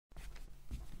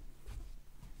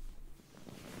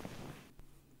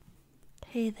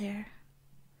Hey there.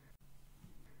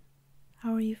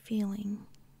 How are you feeling?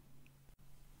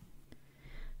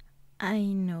 I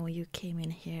know you came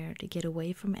in here to get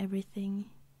away from everything,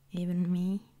 even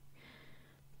me,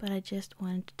 but I just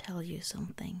wanted to tell you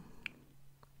something.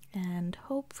 And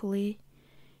hopefully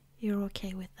you're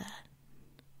okay with that.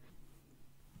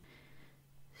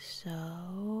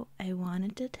 So, I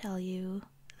wanted to tell you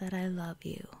that I love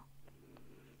you.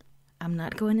 I'm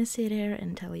not going to sit here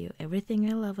and tell you everything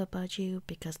I love about you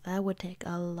because that would take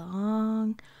a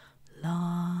long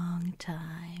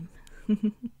time.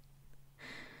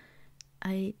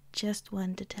 I just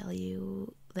want to tell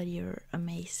you that you're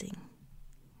amazing,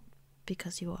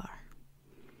 because you are.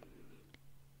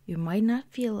 You might not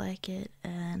feel like it,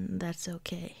 and that's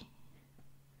okay.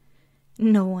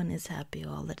 No one is happy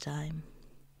all the time.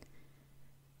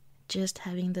 Just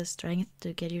having the strength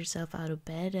to get yourself out of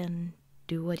bed and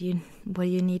do what you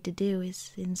need to do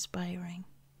is inspiring.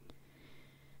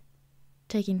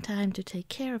 Taking time to take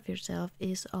care of yourself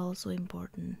is also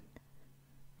important.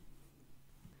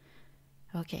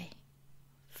 Okay,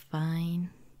 fine.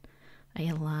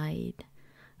 I lied.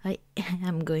 I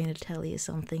am going to tell you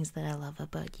some things that I love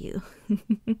about you.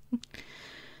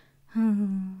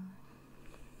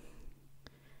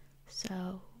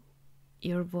 So,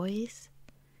 your voice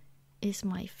is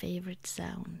my favorite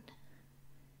sound.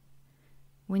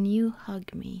 When you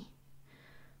hug me,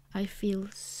 I feel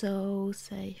so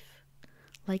safe,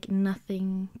 like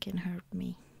nothing can hurt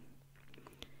me.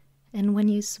 And when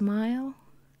you smile,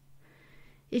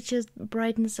 it just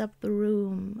brightens up the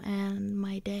room and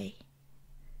my day.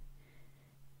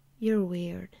 You're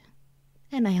weird,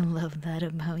 and I love that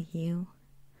about you.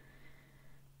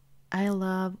 I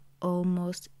love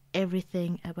almost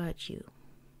everything about you.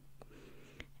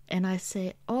 And I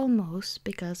say almost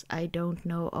because I don't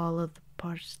know all of the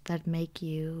parts that make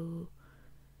you,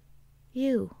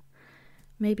 you.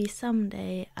 Maybe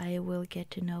someday I will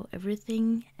get to know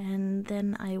everything, and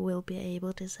then I will be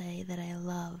able to say that I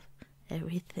love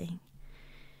everything.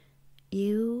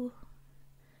 You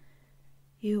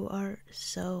are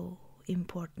so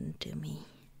important to me.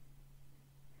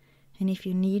 And if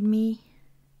you need me,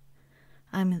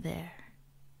 I'm there.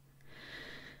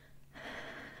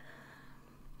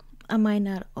 I might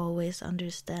not always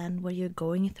understand what you're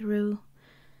going through,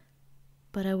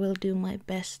 but I will do my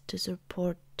best to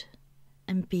support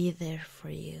and be there for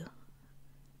you.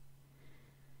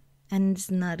 And it's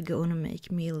not gonna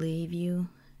make me leave you.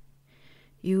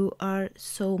 You are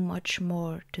so much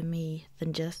more to me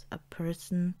than just a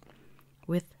person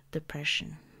with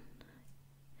depression.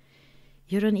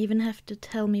 You don't even have to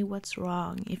tell me what's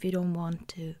wrong if you don't want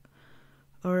to,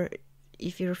 or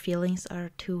if your feelings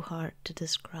are too hard to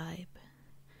describe.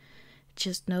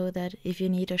 Just know that if you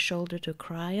need a shoulder to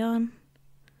cry on,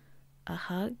 a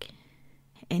hug,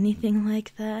 anything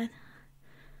like that,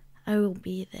 I will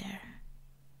be there.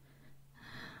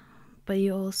 But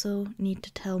you also need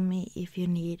to tell me if you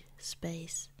need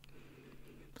space.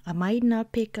 I might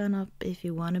not pick on up if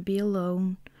you want to be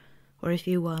alone or if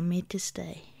you want me to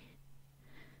stay.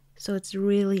 So it's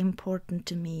really important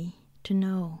to me to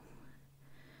know.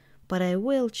 But I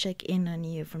will check in on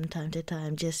you from time to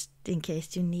time just in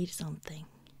case you need something.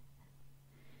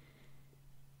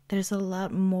 There's a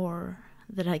lot more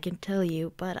that I can tell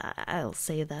you, but I'll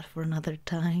save that for another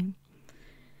time.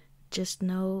 Just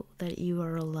know that you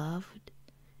are loved,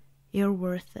 you're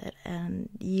worth it, and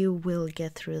you will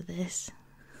get through this.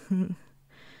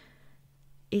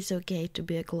 It's okay to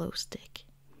be a glow stick.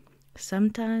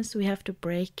 Sometimes we have to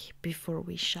break before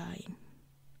we shine.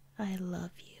 I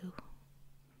love you.